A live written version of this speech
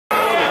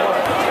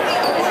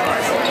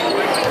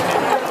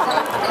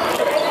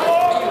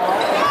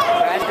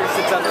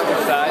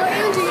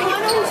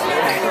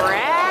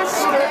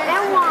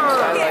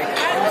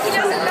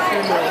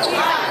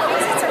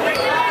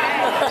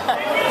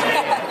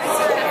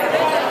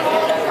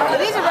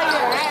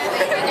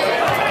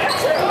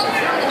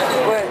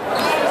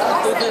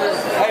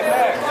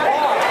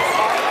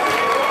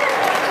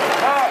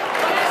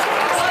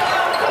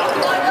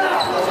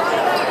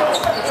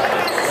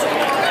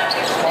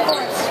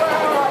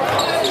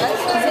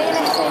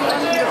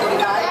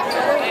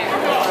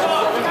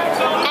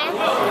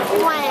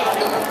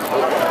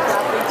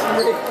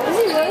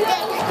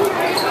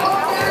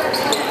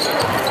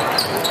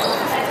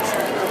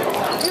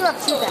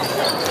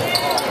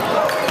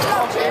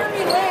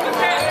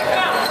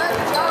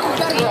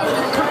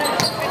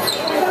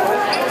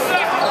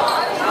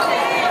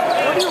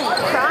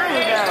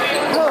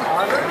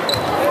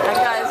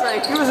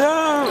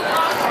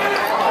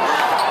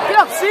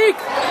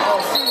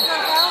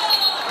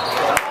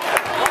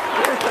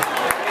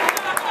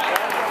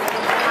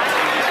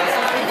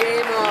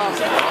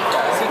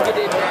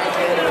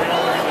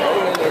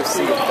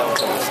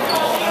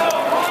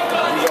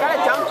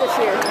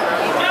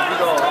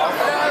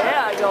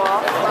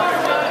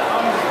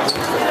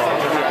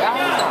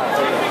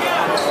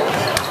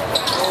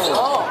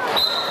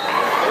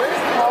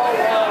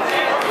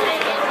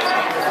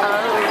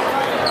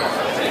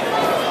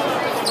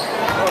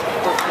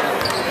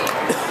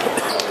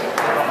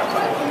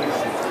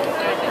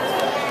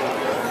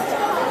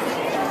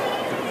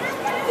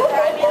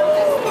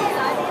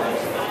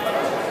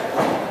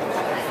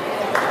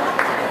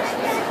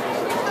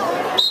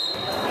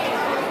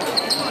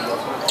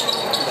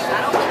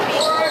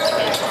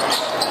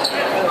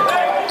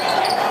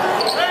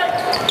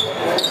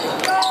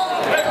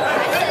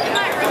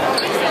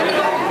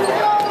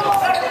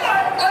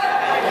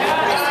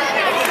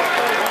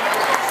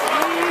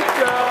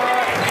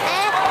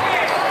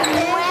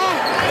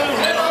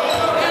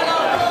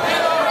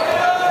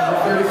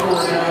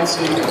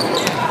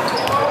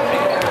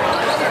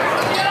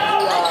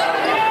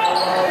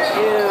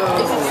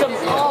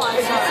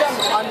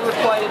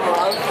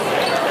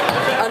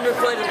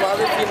Unrequited love,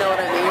 if you know what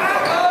I mean.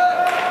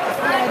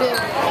 Yeah, I do.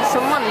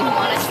 Someone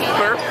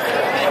burp.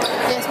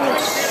 Yeah, someone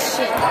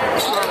shit.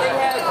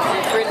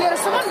 Yeah,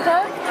 someone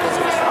burp?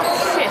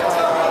 Shit.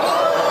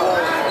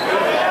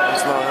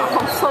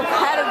 I'm so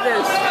bad at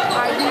this.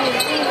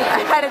 I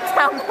had to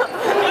tell them.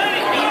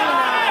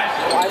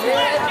 I did,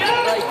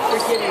 like,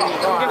 freaking, I'm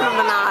giving him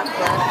the nod.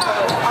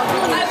 I'll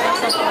give you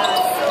the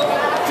nod.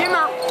 Jim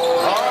out.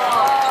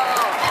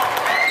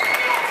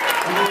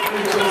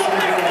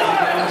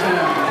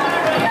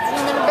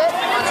 Zoom in a bit.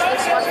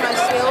 Watch my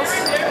skills.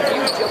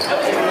 You jumped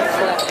up in this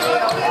left.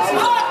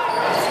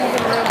 Some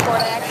good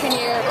report action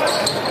here.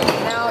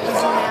 Now you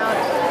zoom out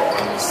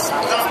and just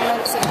let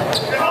it sit there.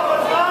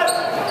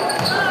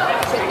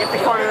 Get the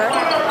corner there.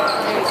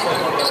 There you go.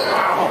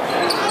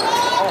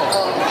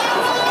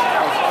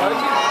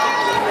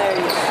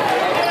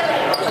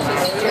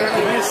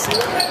 Yeah,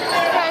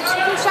 it's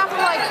you can shop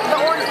for like the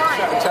orange line.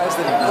 He tries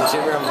to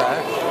jimmer him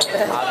back,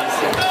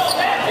 obviously.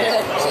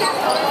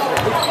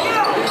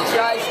 He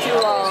tries to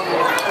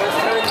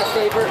return the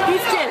favor.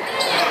 Houston!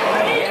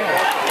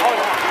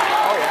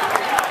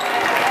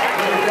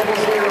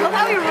 Look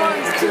how he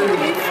runs too.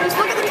 Just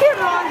look at the kid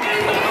run.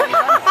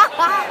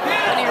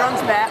 And he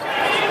runs back.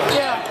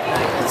 Yeah.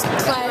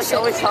 Slash He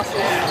always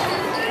hustles.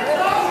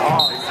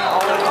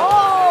 Oh,